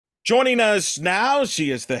Joining us now,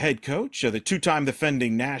 she is the head coach of the two-time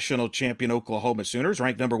defending national champion Oklahoma Sooners,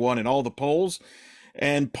 ranked number one in all the polls.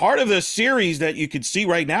 And part of the series that you can see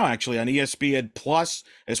right now, actually, on ESPN Plus,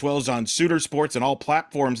 as well as on Sooner Sports and all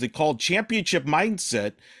platforms, they call Championship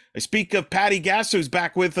Mindset. I speak of Patty Gasso, who's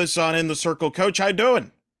back with us on In the Circle. Coach, how you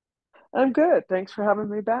doing? I'm good. Thanks for having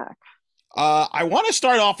me back. I want to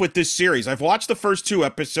start off with this series. I've watched the first two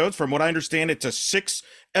episodes. From what I understand, it's a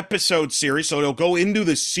six-episode series, so it'll go into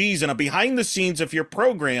the season, a behind the scenes of your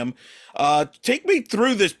program. Take me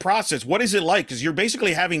through this process. What is it like? Because you're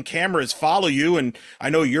basically having cameras follow you, and I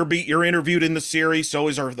know you're interviewed in the series. So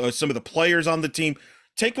is some of the players on the team.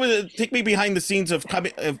 Take me behind the scenes of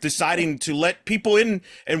deciding to let people in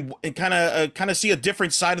and kind of see a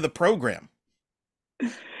different side of the program.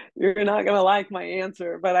 You're not going to like my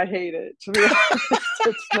answer, but I hate it. To be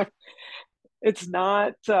honest, it's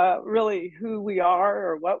not really who we are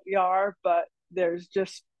or what we are, but there's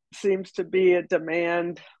just seems to be a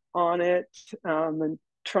demand on it, and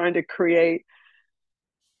trying to create,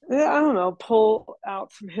 I don't know, pull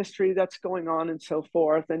out some history that's going on and so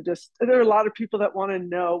forth. And just there are a lot of people that want to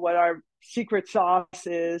know what our secret sauce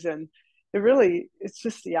is. And it's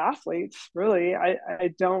just the athletes, really. I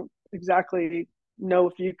don't exactly know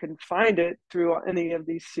if you can find it through any of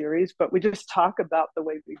these series, but we just talk about the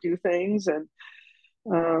way we do things.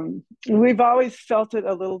 And we've always felt it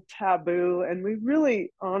a little taboo. And we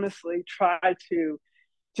really honestly try to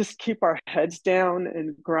just keep our heads down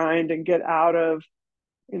and grind and get out of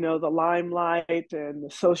the limelight and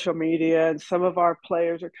the social media. And some of our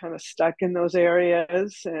players are kind of stuck in those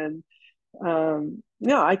areas. And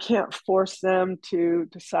I can't force them to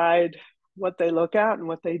decide what they look at and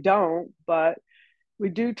what they don't, but we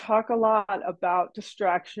do talk a lot about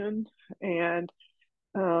distraction and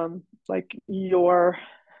like your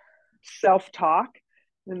self-talk,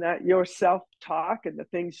 and that your self-talk and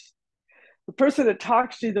the person that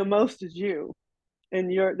talks to you the most is you,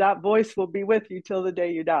 and that voice will be with you till the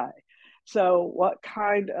day you die. So what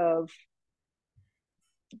kind of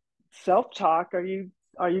self-talk are you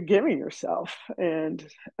giving yourself? And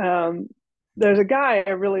there's a guy I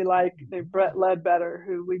really like named Brett Ledbetter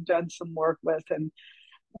who we've done some work with, and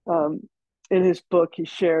um, in his book he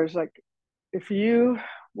shares, like, if you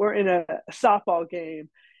were in a softball game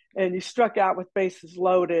and you struck out with bases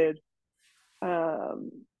loaded,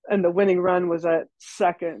 um, and the winning run was at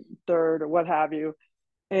second, third, or what have you,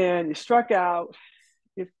 and you struck out,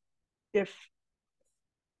 if if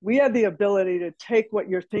we had the ability to take what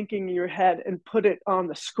you're thinking in your head and put it on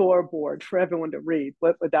the scoreboard for everyone to read,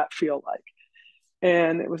 what would that feel like?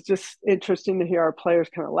 And it was just interesting to hear our players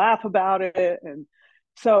kind of laugh about it. And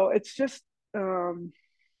so it's just, I'm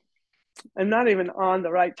not even on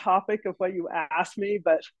the right topic of what you asked me,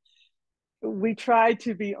 but we try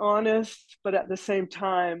to be honest, but at the same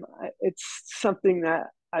time, it's something that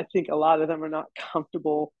I think a lot of them are not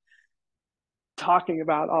comfortable talking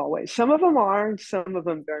about always. Some of them are, and some of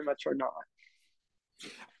them very much are not.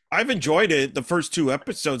 I've enjoyed it, the first two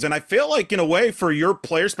episodes, and I feel like in a way for your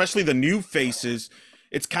players, especially the new faces,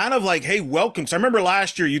 it's kind of like, hey, welcome. So I remember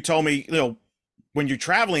last year you told me, when you're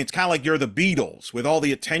traveling, it's kind of like you're the Beatles with all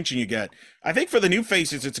the attention you get. I think for the new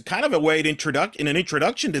faces, it's kind of a way to in an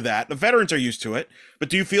introduction to that. The veterans are used to it, but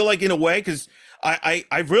do you feel like in a way, because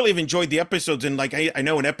I really have enjoyed the episodes, and like I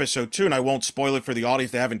know in episode two, and I won't spoil it for the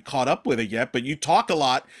audience that haven't caught up with it yet, but you talk a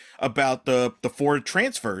lot about the four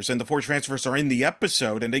transfers, and the four transfers are in the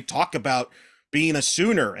episode, and they talk about being a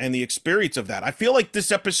Sooner and the experience of that. I feel like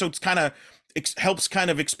this episode's kind of helps kind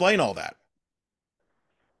of explain all that.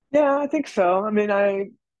 Yeah, I think so. I mean,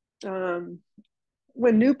 um,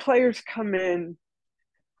 when new players come in,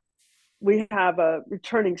 we have a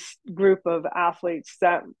returning group of athletes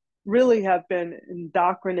that really have been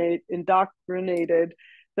indoctrinated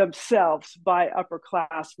themselves by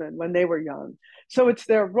upperclassmen when they were young. So it's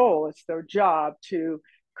their role, it's their job to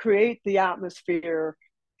create the atmosphere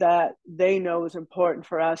that they know is important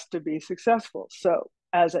for us to be successful. So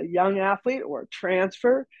as a young athlete or a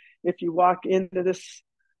transfer, if you walk into this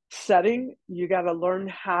setting, you got to learn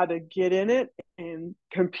how to get in it and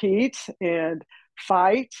compete and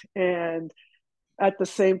fight, and at the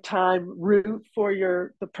same time root for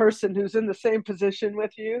the person who's in the same position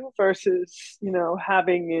with you, versus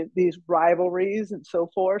having these rivalries and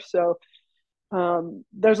so forth. So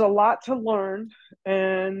there's a lot to learn,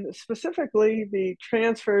 and specifically the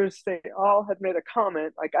transfers, they all had made a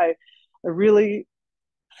comment like, I really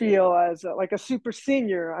feel as like a super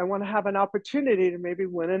senior, I want to have an opportunity to maybe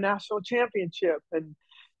win a national championship, and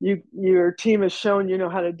your team has shown you know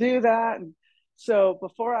how to do that. And so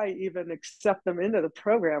before I even accept them into the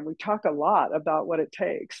program, we talk a lot about what it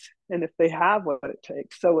takes. and if they have what it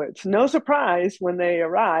takes. So it's no surprise when they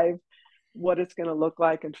arrive what it's going to look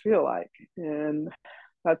like and feel like. And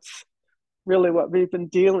that's really what we've been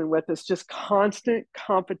dealing with, is just constant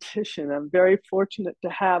competition. I'm very fortunate to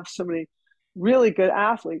have so many really good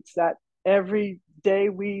athletes that every day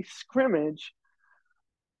we scrimmage,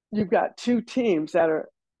 you've got two teams that are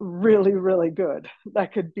really, really good.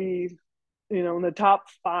 That could be, in the top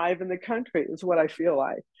 5 in the country is what I feel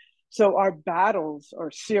like. So our battles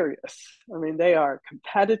are serious. I mean, they are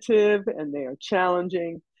competitive and they are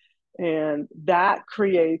challenging, and that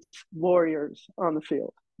creates warriors on the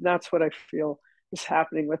field. That's what I feel is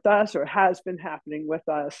happening with us, or has been happening with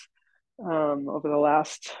us over the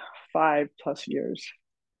last 5+ years.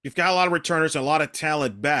 You've got a lot of returners and a lot of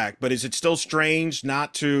talent back, but is it still strange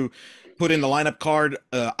not to put in the lineup card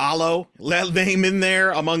Alo name in there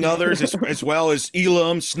among others, as well as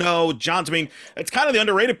Elam, Snow, Johns? I mean, it's kind of the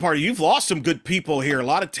underrated part. You've lost some good people here, a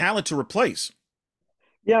lot of talent to replace.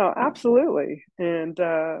 Yeah, absolutely. And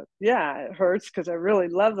yeah, it hurts because I really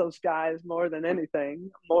love those guys more than anything,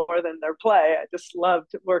 more than their play. I just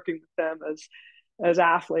loved working with them as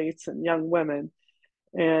athletes and young women.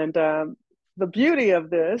 And the beauty of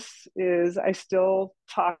this is I still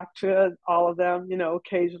talk to all of them,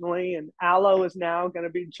 occasionally. And Aloe is now going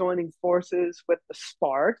to be joining forces with the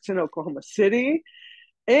Sparks in Oklahoma City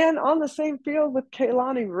and on the same field with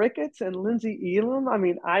Kaylani Ricketts and Lindsay Elam. I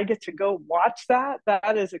mean, I get to go watch that.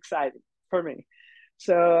 That is exciting for me.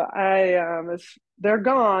 So they're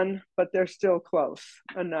gone, but they're still close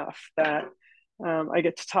enough that I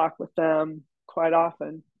get to talk with them quite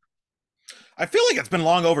often. I feel like it's been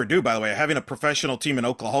long overdue, by the way, having a professional team in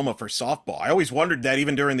Oklahoma for softball. I always wondered that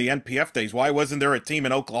even during the NPF days. Why wasn't there a team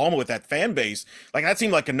in Oklahoma with that fan base? Like, that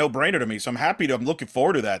seemed like a no-brainer to me. So I'm looking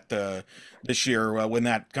forward to that this year when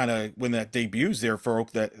that debuts there for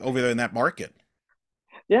that over there in that market.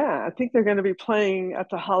 Yeah, I think they're going to be playing at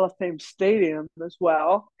the Hall of Fame Stadium as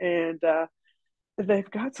well. And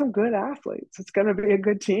they've got some good athletes. It's going to be a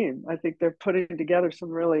good team. I think they're putting together some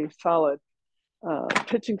really solid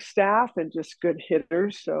pitching staff and just good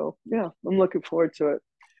hitters. So, yeah, I'm looking forward to it.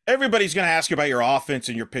 Everybody's going to ask you about your offense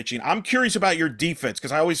and your pitching. I'm curious about your defense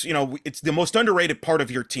because I always, it's the most underrated part of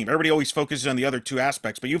your team. Everybody always focuses on the other two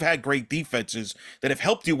aspects, but you've had great defenses that have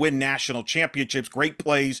helped you win national championships, great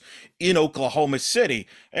plays in Oklahoma City.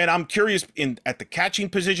 And I'm curious at the catching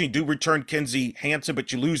position, you do return Kenzie Hansen,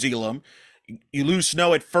 but you lose Elam. You lose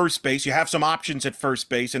Snow at first base. You have some options at first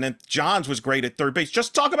base, and then Johns was great at third base.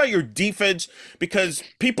 Just talk about your defense because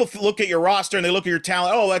people look at your roster and they look at your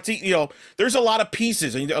talent. Oh, there's a lot of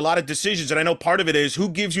pieces and a lot of decisions, and I know part of it is who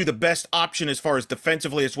gives you the best option as far as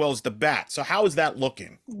defensively as well as the bat. So how is that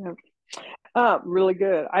looking? Yeah. Really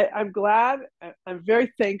good. I'm glad. I'm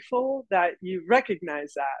very thankful that you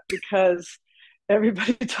recognize that because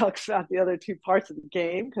everybody talks about the other two parts of the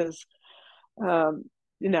game because um,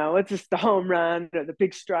 it's just the home run or the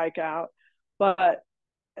big strikeout. But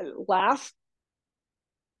last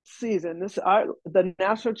season, the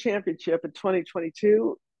national championship in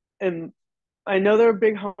 2022, and I know there were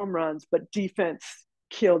big home runs, but defense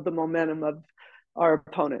killed the momentum of our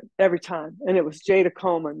opponent every time. And it was Jada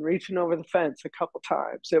Coleman reaching over the fence a couple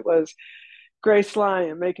times. It was Grace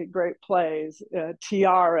Lyon making great plays,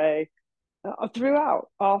 TRA, all throughout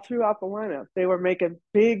the lineup. They were making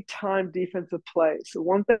big time defensive plays. So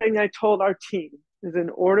one thing I told our team is in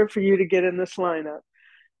order for you to get in this lineup,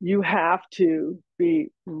 you have to be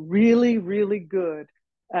really, really good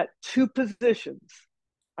at two positions.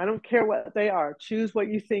 I don't care what they are. Choose what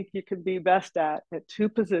you think you can be best at two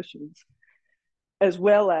positions, as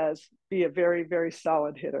well as be a very, very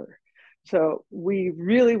solid hitter. So we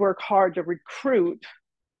really work hard to recruit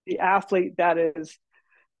the athlete that is,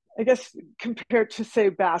 I guess, compared to, say,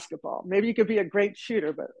 basketball. Maybe you could be a great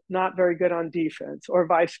shooter, but not very good on defense, or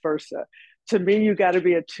vice versa. To me, you got to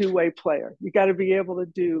be a two-way player. You got to be able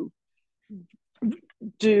to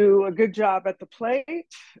do a good job at the plate.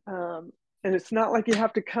 And it's not like you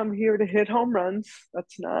have to come here to hit home runs.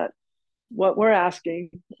 That's not what we're asking.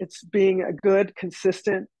 It's being a good,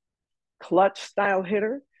 consistent, clutch style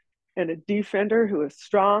hitter and a defender who is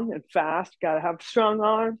strong and fast. Got to have strong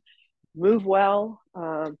arms, move well,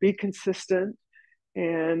 be consistent.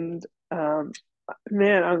 And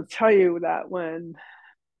man, I'll tell you that when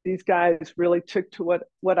these guys really took to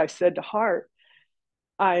what I said to heart,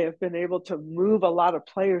 I have been able to move a lot of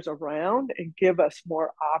players around and give us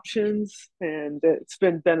more options, and it's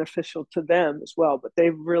been beneficial to them as well. But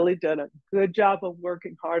they've really done a good job of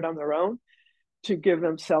working hard on their own to give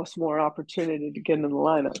themselves more opportunity to get in the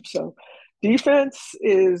lineup. So defense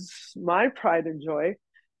is my pride and joy.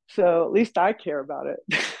 So at least I care about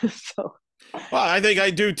it. So Well, I think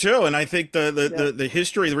I do too, and I think Yeah. the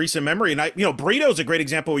history, the recent memory, and Brito's a great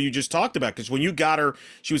example of what you just talked about because when you got her,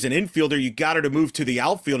 she was an infielder. You got her to move to the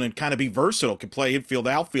outfield and kind of be versatile, could play infield,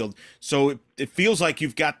 outfield. So it feels like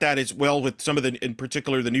you've got that as well with some of the, in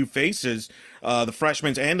particular, the new faces, the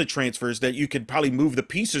freshmen and the transfers that you could probably move the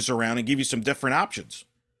pieces around and give you some different options.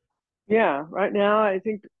 Yeah. Right now, I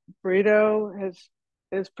think Brito has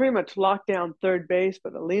is pretty much locked down third base,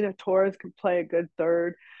 but Alina Torres can play a good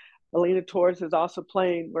third. Alina Torres is also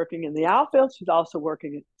working in the outfield. She's also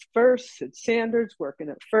working at first. Sid Sanders working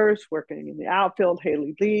at first, working in the outfield.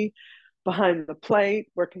 Haley Lee behind the plate,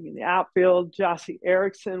 working in the outfield. Jossie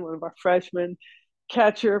Erickson, one of our freshmen,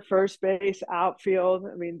 catcher, first base, outfield.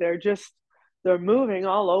 I mean, they're moving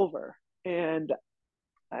all over. And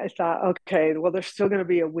I thought, okay, well, there's still going to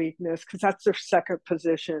be a weakness because that's their second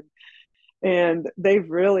position, and they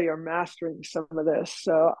really are mastering some of this.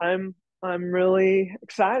 So I'm really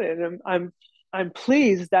excited. I'm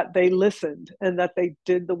pleased that they listened and that they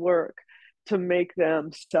did the work to make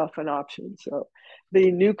themselves an option. So the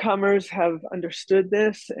newcomers have understood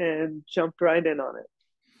this and jumped right in on it.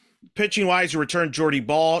 Pitching wise, you returned Jordy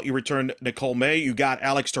Ball, you returned Nicole May, you got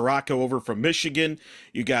Alex Taracco over from Michigan,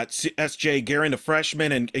 you got S.J. Guerin, the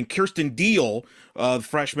freshman, and Kirsten Deal, the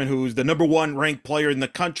freshman, who's the number one ranked player in the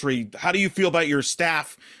country. How do you feel about your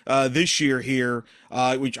staff this year here?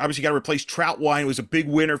 Which obviously got to replace Troutwine, was a big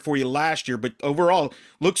winner for you last year, but overall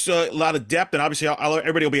looks a lot of depth. And obviously,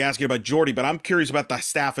 everybody will be asking about Jordy, but I'm curious about the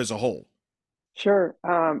staff as a whole. Sure.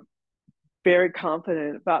 Very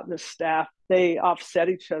confident about the staff. They offset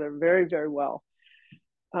each other very, very well.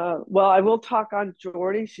 Well, I will talk on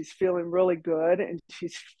Jordy. She's feeling really good, and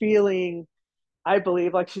she's feeling, I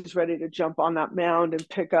believe, like she's ready to jump on that mound and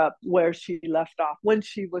pick up where she left off when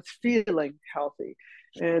she was feeling healthy.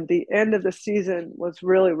 And the end of the season was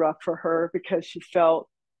really rough for her because she felt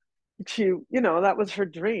that was her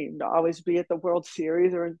dream to always be at the World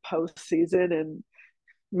Series or in postseason, and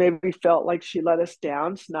maybe felt like she let us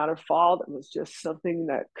down. It's not her fault. It was just something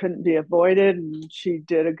that couldn't be avoided. And she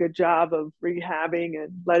did a good job of rehabbing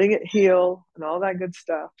and letting it heal and all that good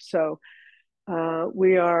stuff. So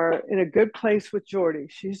we are in a good place with Jordy.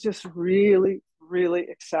 She's just really, really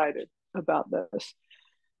excited about this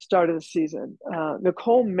start of the season.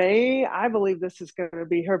 Nicole May, I believe this is going to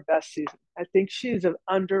be her best season. I think she's an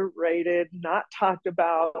underrated, not talked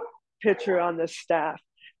about pitcher on this staff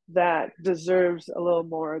that deserves a little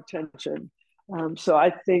more attention. So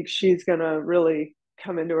I think she's going to really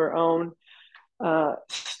come into her own. Uh,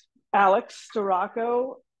 Alex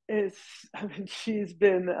Storako is, I mean, she's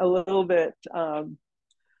been a little bit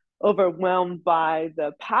overwhelmed by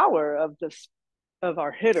the power of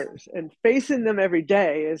our hitters, and facing them every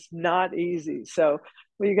day is not easy. So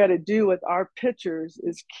what you got to do with our pitchers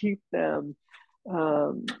is keep them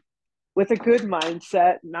with a good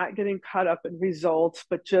mindset, not getting caught up in results,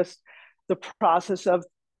 but just the process of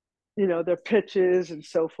their pitches and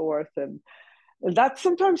so forth. And that's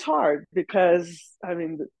sometimes hard because I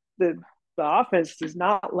mean the offense does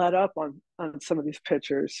not let up on some of these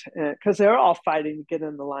pitchers because they're all fighting to get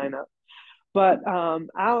in the lineup. But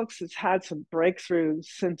Alex has had some breakthroughs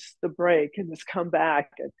since the break and has come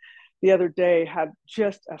back. And the other day had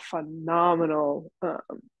just a phenomenal.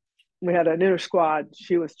 We had an inner squad.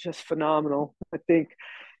 She was just phenomenal. I think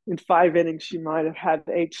in 5 innings she might have had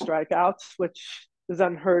 8 strikeouts, which is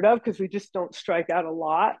unheard of because we just don't strike out a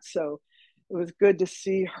lot. So it was good to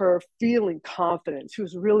see her feeling confident. She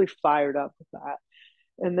was really fired up with that.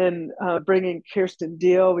 And then bringing Kirsten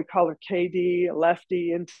Deal, we call her KD, a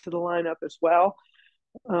lefty, into the lineup as well.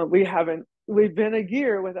 We've been a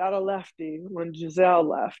year without a lefty when Giselle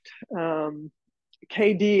left.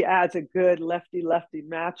 KD adds a good lefty-lefty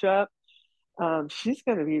matchup. She's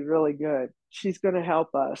going to be really good. She's going to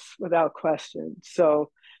help us without question.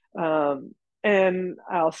 So, and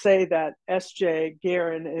I'll say that S.J.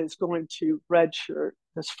 Guerin is going to redshirt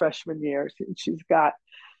this freshman year. She's got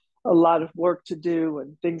a lot of work to do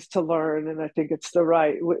and things to learn, and I think it's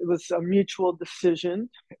it was a mutual decision,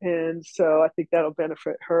 and so I think that'll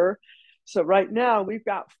benefit her. So right now we've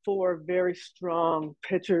got 4 very strong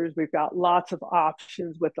pitchers. We've got lots of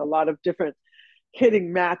options with a lot of different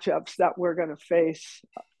hitting matchups that we're going to face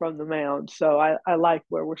from the mound. So I like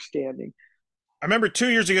where we're standing. I remember 2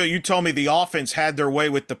 years ago, you told me the offense had their way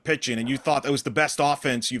with the pitching, and you thought that was the best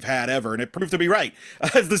offense you've had ever, and it proved to be right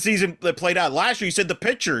as the season played out. Last year, you said the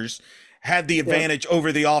pitchers had the Yeah. advantage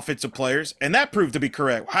over the offensive players, and that proved to be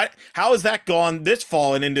correct. How has that gone this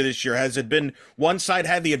fall and into this year? Has it been one side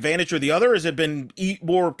had the advantage or the other? Or has it been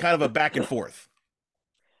more kind of a back and forth?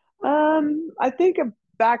 I think a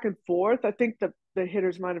back and forth. I think the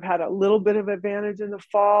hitters might have had a little bit of advantage in the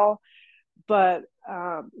fall, but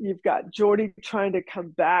you've got Jordy trying to come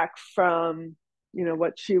back from,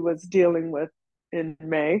 what she was dealing with in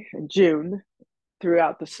May and June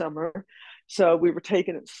throughout the summer. So we were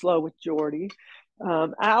taking it slow with Jordy.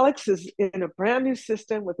 Alex is in a brand new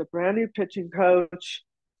system with a brand new pitching coach,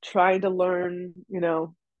 trying to learn,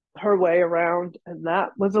 her way around. And that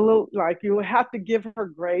was a little like you have to give her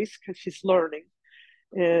grace because she's learning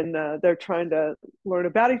and they're trying to learn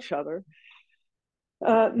about each other.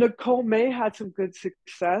 Nicole May had some good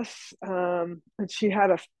success, and she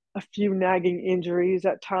had a few nagging injuries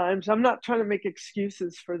at times. I'm not trying to make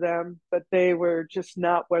excuses for them, but they were just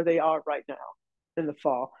not where they are right now in the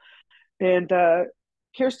fall. And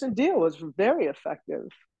Kirsten Deal was very effective,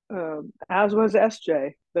 as was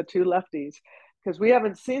SJ, the two lefties, because we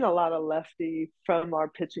haven't seen a lot of lefty from our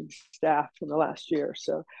pitching staff in the last year.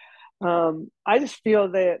 So I just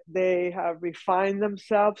feel that they have refined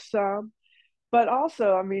themselves some. But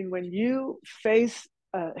also, I mean, when you face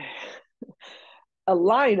a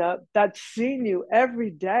lineup that's seen you every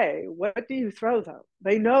day, what do you throw them?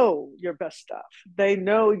 They know your best stuff. They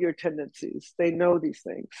know your tendencies. They know these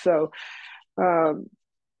things. So um,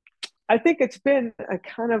 I think it's been a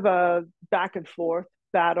kind of a back and forth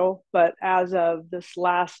battle. But as of this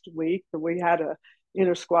last week, we had a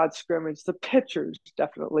inter squad scrimmage. The pitchers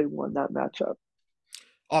definitely won that matchup.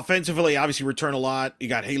 Offensively, obviously return a lot. You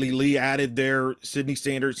got Haley Lee added there, Sydney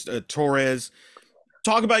Sanders, Torres.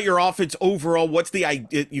 Talk about your offense overall. What's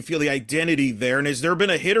you feel the identity there, and has there been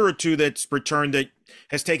a hitter or two that's returned that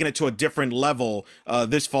has taken it to a different level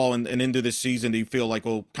this fall and into this season? Do you feel like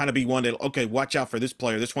will kind of be one that okay, watch out for this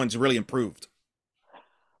player? This one's really improved.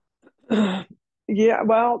 Yeah,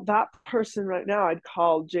 well, that person right now I'd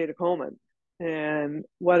call Jada Coleman. And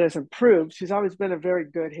what has improved, she's always been a very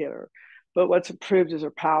good hitter, but what's improved is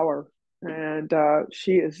her power. And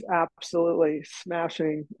she is absolutely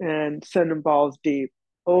smashing and sending balls deep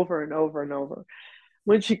over and over and over.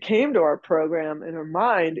 When she came to our program, in her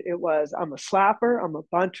mind, it was I'm a slapper, I'm a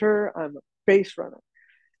bunter, I'm a base runner.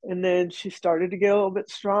 And then she started to get a little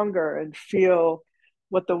bit stronger and feel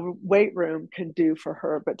what the weight room can do for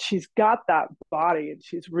her. But she's got that body and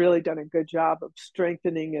she's really done a good job of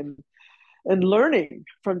strengthening and learning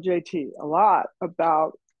from JT a lot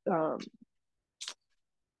about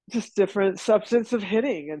just different substance of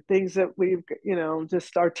hitting and things that we've,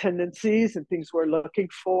 just our tendencies and things we're looking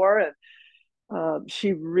for. And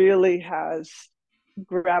she really has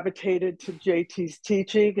gravitated to JT's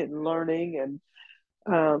teaching and learning.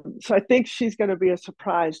 And so I think she's going to be a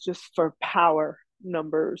surprise just for power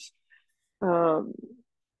numbers. Um,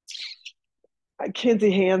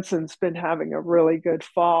 Kinsey Hansen's been having a really good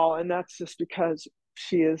fall, and that's just because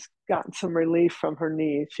she has gotten some relief from her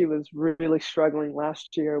knee. She was really struggling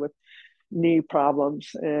last year with knee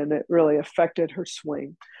problems, and it really affected her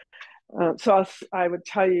swing. So I would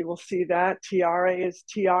tell you, we'll see that. Tiare is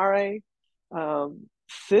Tiare.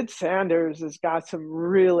 Sid Sanders has got some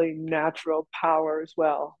really natural power as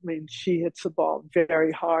well. I mean, she hits the ball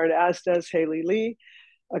very hard, as does Haley Lee.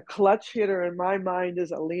 A clutch hitter in my mind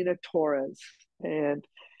is Alina Torres. And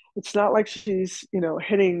it's not like she's,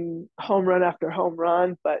 hitting home run after home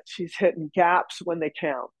run, but she's hitting gaps when they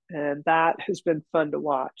count. And that has been fun to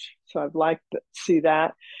watch. So I'd like to see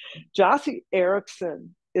that. Jossie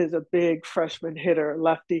Erickson is a big freshman hitter,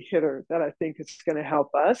 lefty hitter that I think is going to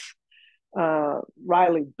help us.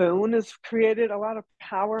 Riley Boone has created a lot of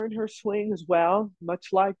power in her swing as well, much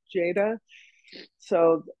like Jada.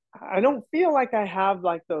 So I don't feel like I have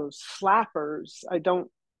like those slappers. I don't,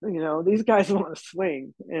 these guys want to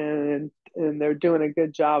swing and they're doing a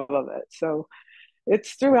good job of it. So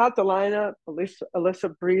it's throughout the lineup.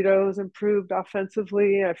 Alyssa Brito's improved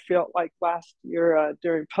offensively. I felt like last year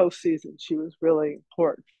during postseason, she was really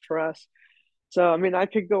important for us. So, I mean, I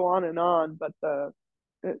could go on, but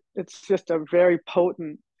it's just a very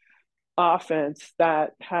potent offense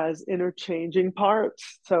that has interchanging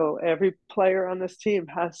parts. So every player on this team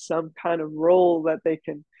has some kind of role that they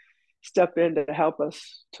can step in to help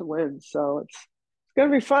us to win. So it's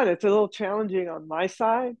going to be fun. It's a little challenging on my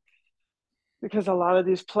side because a lot of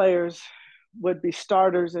these players would be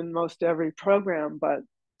starters in most every program, but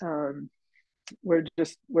um, we're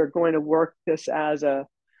going to work this as a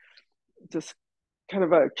just kind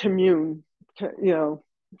of a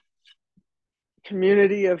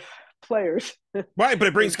community of players. Right, but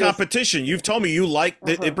it brings just competition. You've told me you like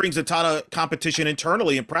that it brings a ton of competition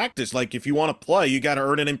internally in practice. Like if you want to play, you got to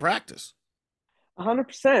earn it in practice.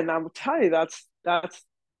 100%. I will tell you that's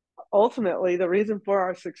ultimately the reason for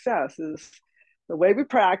our success is the way we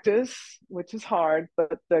practice, which is hard,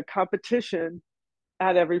 but the competition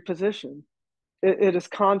at every position. It is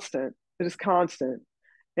constant. It is constant.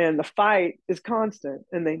 and the fight is constant,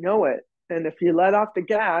 and they know it. And if you let off the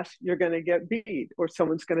gas, you're going to get beat, or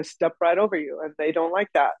someone's going to step right over you, and they don't like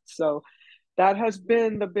that. So that has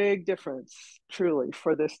been the big difference, truly,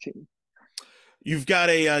 for this team. You've got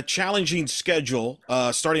a challenging schedule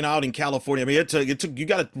starting out in California. I mean, you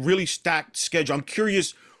got a really stacked schedule. I'm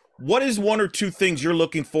curious, what is one or two things you're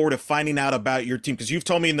looking forward to finding out about your team? Because you've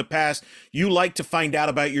told me in the past you like to find out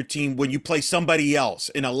about your team when you play somebody else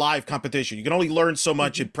in a live competition. You can only learn so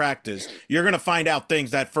much in practice. You're going to find out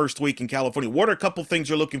things that first week in California. What are a couple things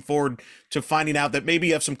you're looking forward to finding out that maybe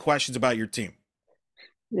you have some questions about your team?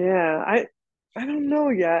 Yeah, I don't know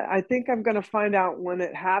yet. I think I'm going to find out when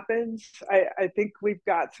it happens. I think we've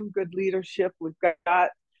got some good leadership. We've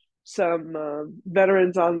got some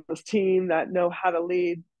veterans on this team that know how to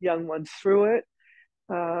lead young ones through it.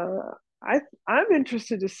 I'm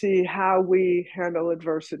interested to see how we handle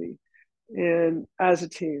adversity and as a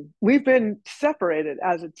team. We've been separated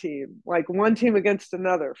as a team, like one team against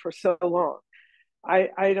another for so long.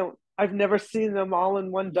 I don't I've never seen them all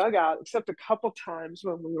in one dugout except a couple times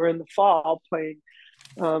when we were in the fall playing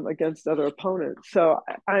against other opponents. So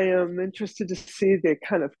I am interested to see the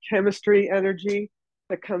kind of chemistry energy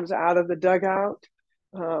that comes out of the dugout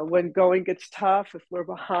when going gets tough. If we're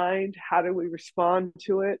behind, how do we respond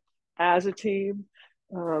to it as a team?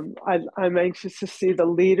 I'm anxious to see the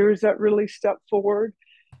leaders that really step forward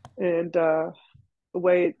and the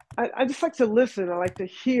way I just like to listen. I like to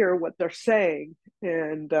hear what they're saying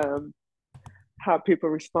and how people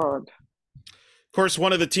respond. Of course,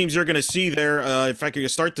 one of the teams you're going to see there, if I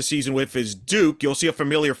could start the season with, is Duke. You'll see a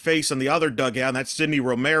familiar face on the other dugout, and that's Sydney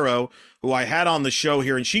Romero, who I had on the show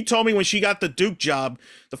here. And she told me when she got the Duke job,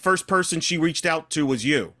 the first person she reached out to was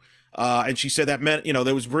you. And she said that meant,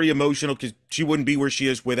 that was very emotional because she wouldn't be where she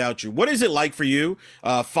is without you. What is it like for you?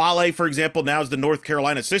 Fale, for example, now is the North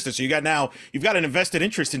Carolina assistant. So you've got an invested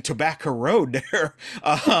interest in Tobacco Road there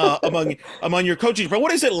among your coaches. But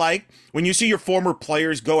what is it like when you see your former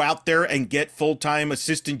players go out there and get full-time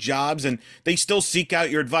assistant jobs and they still seek out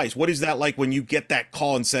your advice? What is that like when you get that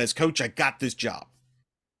call and says, Coach, I got this job?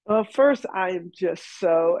 Well, first,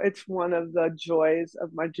 it's one of the joys of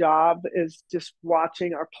my job is just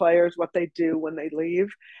watching our players, what they do when they leave.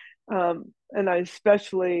 And I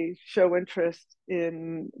especially show interest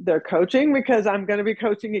in their coaching because I'm going to be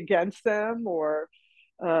coaching against them or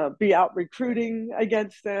be out recruiting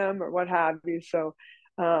against them or what have you. So,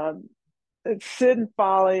 Sid and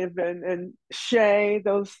Folly have been, and Shay,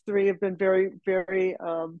 those three have been very, very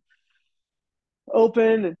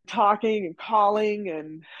open and talking and calling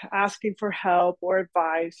and asking for help or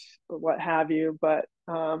advice or what have you. But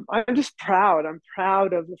I'm just proud. I'm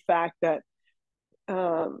proud of the fact that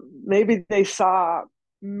maybe they saw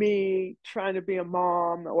me trying to be a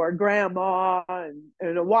mom or a grandma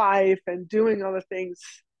and a wife and doing all the things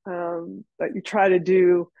that you try to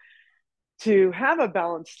do to have a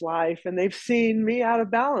balanced life. And they've seen me out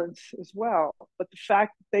of balance as well. But the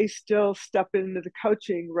fact that they still step into the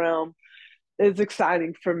coaching realm is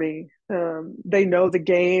exciting for me. They know the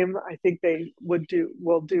game. I think they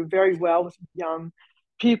will do very well with young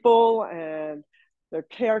people, and their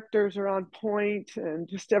characters are on point, and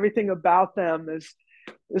just everything about them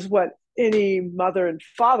is what any mother and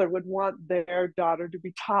father would want their daughter to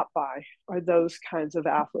be taught by, are those kinds of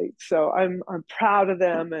athletes. So I'm proud of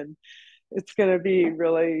them, and it's going to be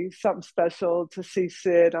really something special to see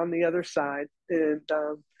Sid on the other side. And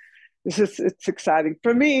it's exciting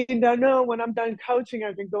for me to know when I'm done coaching,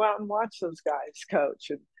 I can go out and watch those guys coach,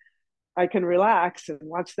 and I can relax and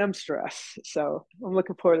watch them stress. So I'm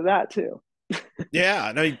looking forward to that too.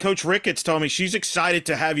 Yeah, no, Coach Ricketts told me she's excited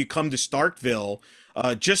to have you come to Starkville,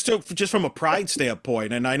 just from a pride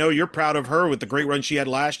standpoint. And I know you're proud of her with the great run she had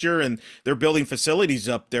last year, and they're building facilities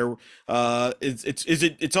up there.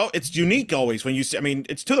 It's unique always when you see. I mean,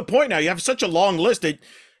 it's to the point now. You have such a long list that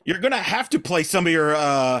you're gonna have to play some of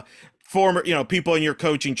your former, people in your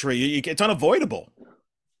coaching tree. It's unavoidable.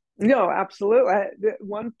 No, absolutely.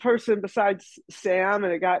 One person besides Sam,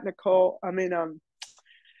 and I got Nicole.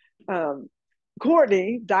 Um,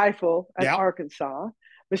 Courtney Deifel at Yeah. Arkansas,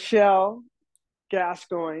 Michelle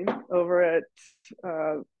Gascoigne over at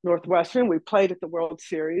Northwestern. We played at the World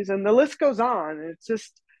Series, and the list goes on. It's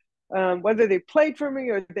just whether they played for me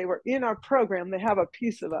or they were in our program, they have a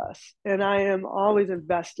piece of us, and I am always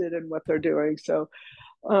invested in what they're doing. So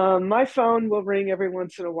my phone will ring every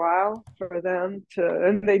once in a while for them to,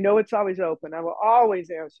 and they know it's always open. I will always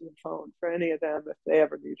answer the phone for any of them if they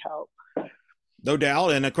ever need help. No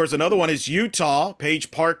doubt. And of course, another one is Utah, Paige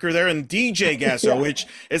Parker there, and DJ Gasso, Yeah, which,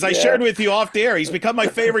 as I yeah. shared with you off the air, he's become my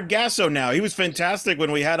favorite Gasso now. He was fantastic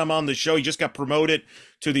when we had him on the show. He just got promoted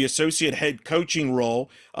to the associate head coaching role.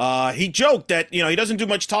 He joked that, he doesn't do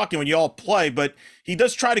much talking when you all play, but he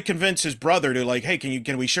does try to convince his brother to like, hey,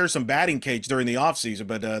 can we share some batting cage during the offseason?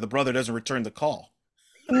 But the brother doesn't return the call.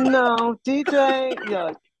 No, DJ,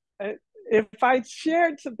 yeah. uh, If I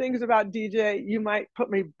shared some things about DJ, you might put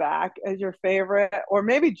me back as your favorite, or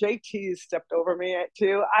maybe JT stepped over me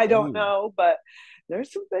too. I don't Ooh. know, but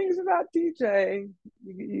there's some things about DJ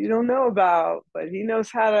you don't know about, but he knows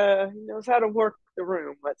how to work the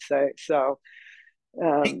room. Let's say so.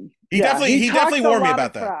 He, he Yeah, definitely he he definitely talks a warned me lot of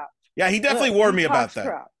about that. crap. Yeah, he definitely Look, warned he me about talks that.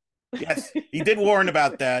 crap. Yes, he did warn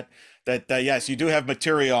about that. That yes, you do have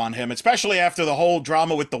material on him, especially after the whole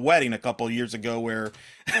drama with the wedding a couple of years ago, where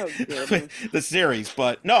Oh goodness. the series.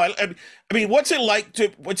 But no, I mean, what's it like to?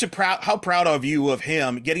 What's it proud? How proud of you of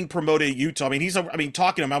him getting promoted at Utah? I mean, I mean,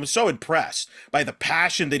 talking to him, I was so impressed by the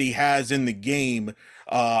passion that he has in the game.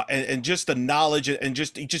 And just the knowledge and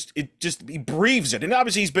he breathes it, and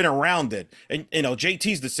obviously he's been around it, and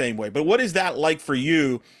JT's the same way. But what is that like for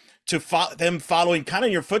you to them following kind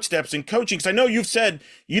of your footsteps in coaching? Because I know you've said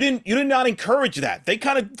you did not encourage that. They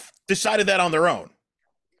kind of decided that on their own.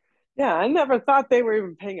 Yeah, I never thought they were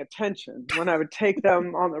even paying attention when I would take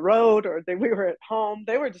them on the road or we were at home.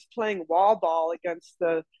 They were just playing wall ball against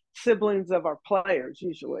the siblings of our players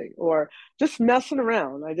usually, or just messing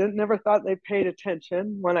around. I didn't never thought they paid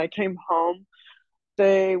attention. When I came home,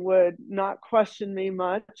 they would not question me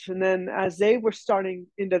much. And then as they were starting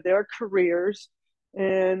into their careers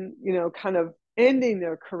and, kind of ending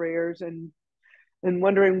their careers and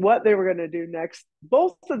wondering what they were going to do next,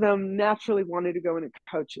 both of them naturally wanted to go into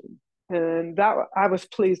coaching. And that I was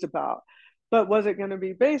pleased about. But was it going to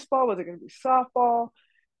be baseball? Was it going to be softball?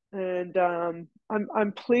 And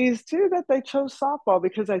I'm pleased too that they chose softball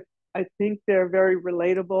because I think they're very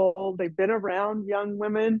relatable. They've been around young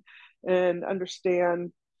women and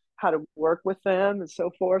understand how to work with them and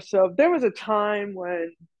so forth. So there was a time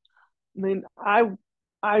when I mean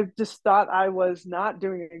I just thought I was not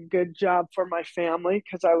doing a good job for my family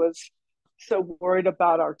because I was so worried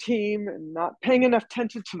about our team and not paying enough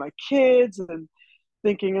attention to my kids and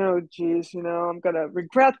thinking, oh geez, I'm gonna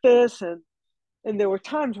regret this. And there were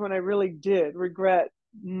times when I really did regret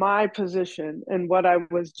my position and what I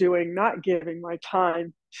was doing, not giving my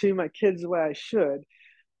time to my kids the way I should.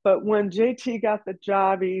 But when JT got the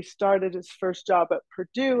job, he started his first job at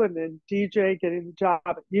Purdue and then DJ getting the job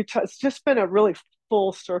at Utah. It's just been a really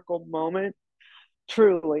full circle moment,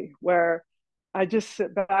 truly, where I just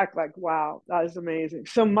sit back like, wow, that is amazing.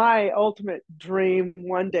 So, my ultimate dream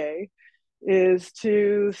one day is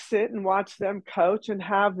to sit and watch them coach and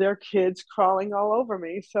have their kids crawling all over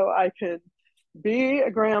me so I can be a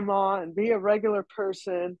grandma and be a regular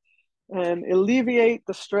person and alleviate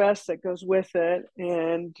the stress that goes with it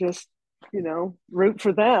and just, root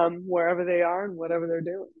for them wherever they are and whatever they're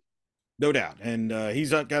doing. No doubt. And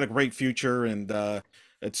he's got a great future, and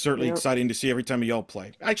it's certainly Yeah. exciting to see every time y'all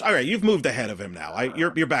play. Actually, all right, you've moved ahead of him now.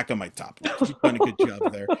 You're back on my top list. You've done a good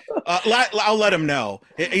job there. I'll let him know.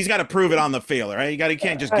 He's got to prove it on the field, right? He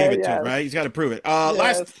can't just give it to him, Yes. right? He's got to prove it.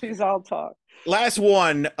 Yes. He's all talk. Last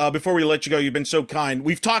one, before we let you go, you've been so kind.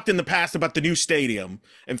 We've talked in the past about the new stadium.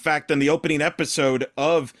 In fact, in the opening episode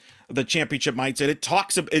of the championship mindset,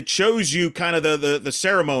 it shows you kind of the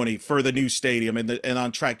ceremony for the new stadium and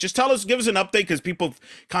on track. Just give us an update because people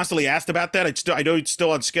constantly asked about that. I know it's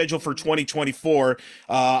still on schedule for 2024.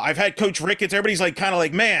 I've had Coach Ricketts. Everybody's like kind of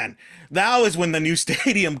like, man, now is when the new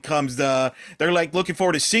stadium comes. They're like looking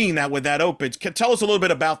forward to seeing that when that opens. Tell us a little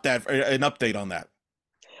bit about that, an update on that.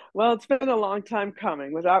 Well, it's been a long time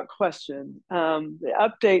coming, without question. The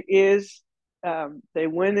update is they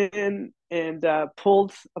went in and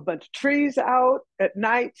pulled a bunch of trees out at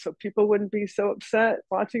night so people wouldn't be so upset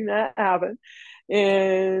watching that happen.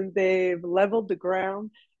 And they've leveled the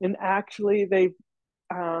ground, and actually they've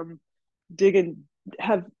um, digging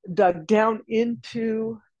have dug down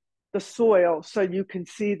into the soil so you can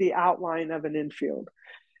see the outline of an infield.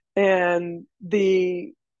 And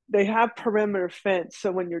they have perimeter fence,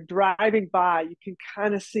 so when you're driving by you can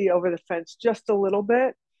kind of see over the fence just a little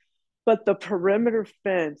bit, but the perimeter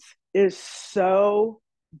fence is so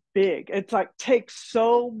big, it's like takes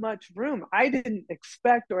so much room. I didn't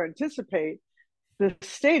expect or anticipate the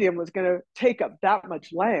stadium was going to take up that much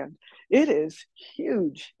land. It is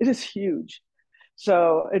huge. It is huge.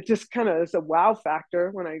 So it just kind of is a wow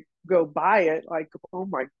factor when I go by it, like, oh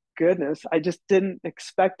my goodness, I just didn't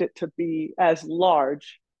expect it to be as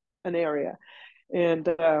large an area. And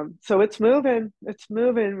so it's moving.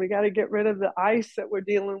 We got to get rid of the ice that we're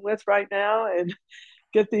dealing with right now and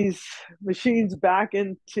get these machines back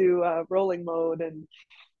into rolling mode. And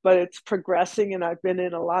but it's progressing, and I've been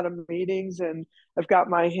in a lot of meetings, and I've got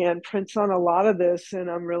my handprints on a lot of this, and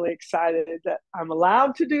I'm really excited that I'm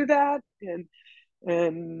allowed to do that,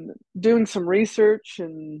 and doing some research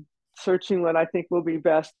and searching what I think will be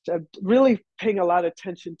best. I'm really paying a lot of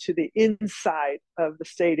attention to the inside of the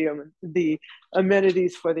stadium, the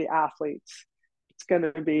amenities for the athletes. It's going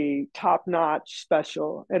to be top notch,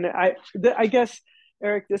 special. And I guess,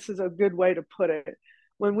 Eric, this is a good way to put it.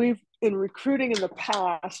 When we've in recruiting in the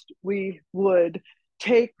past, we would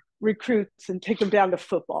take recruits and take them down to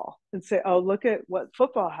football and say, "Oh, look at what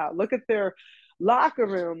football has. Look at their locker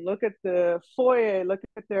room. Look at the foyer. Look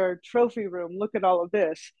at their trophy room. Look at all of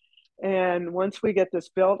this." And once we get this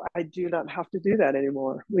built, I do not have to do that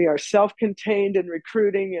anymore. We are self contained in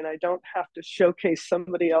recruiting, and I don't have to showcase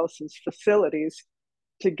somebody else's facilities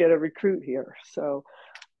to get a recruit here. So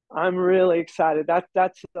I'm really excited.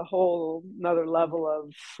 That's a whole another level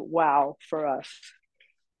of wow for us.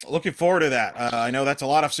 Looking forward to that. I know that's a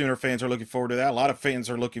lot of Sooner fans are looking forward to that. A lot of fans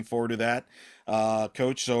are looking forward to that,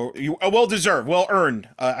 Coach. So you well deserved, well earned,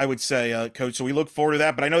 I would say, Coach. So we look forward to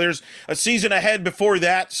that. But I know there's a season ahead before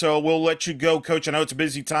that, so we'll let you go, Coach. I know it's a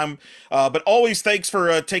busy time, but always thanks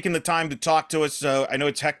for taking the time to talk to us. I know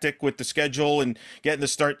it's hectic with the schedule and getting the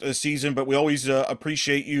start of the season, but we always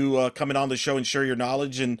appreciate you coming on the show and share your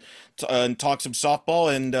knowledge and talk some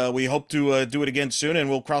softball. And we hope to do it again soon, and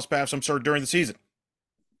we'll cross paths, I'm sure, during the season.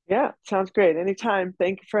 Yeah, sounds great. Anytime.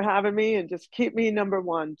 Thank you for having me, and just keep me number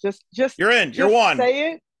one. You're in. You're Just one.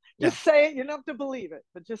 say it. Yeah. Just say it. You don't have to believe it,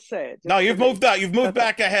 but just say it, No, just for you've me. moved up. You've moved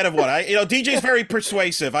back ahead of what DJ's very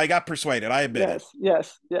persuasive. I got persuaded. I admit it.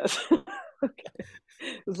 Yes, yes, yes.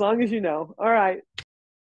 Okay. As long as you know. All right.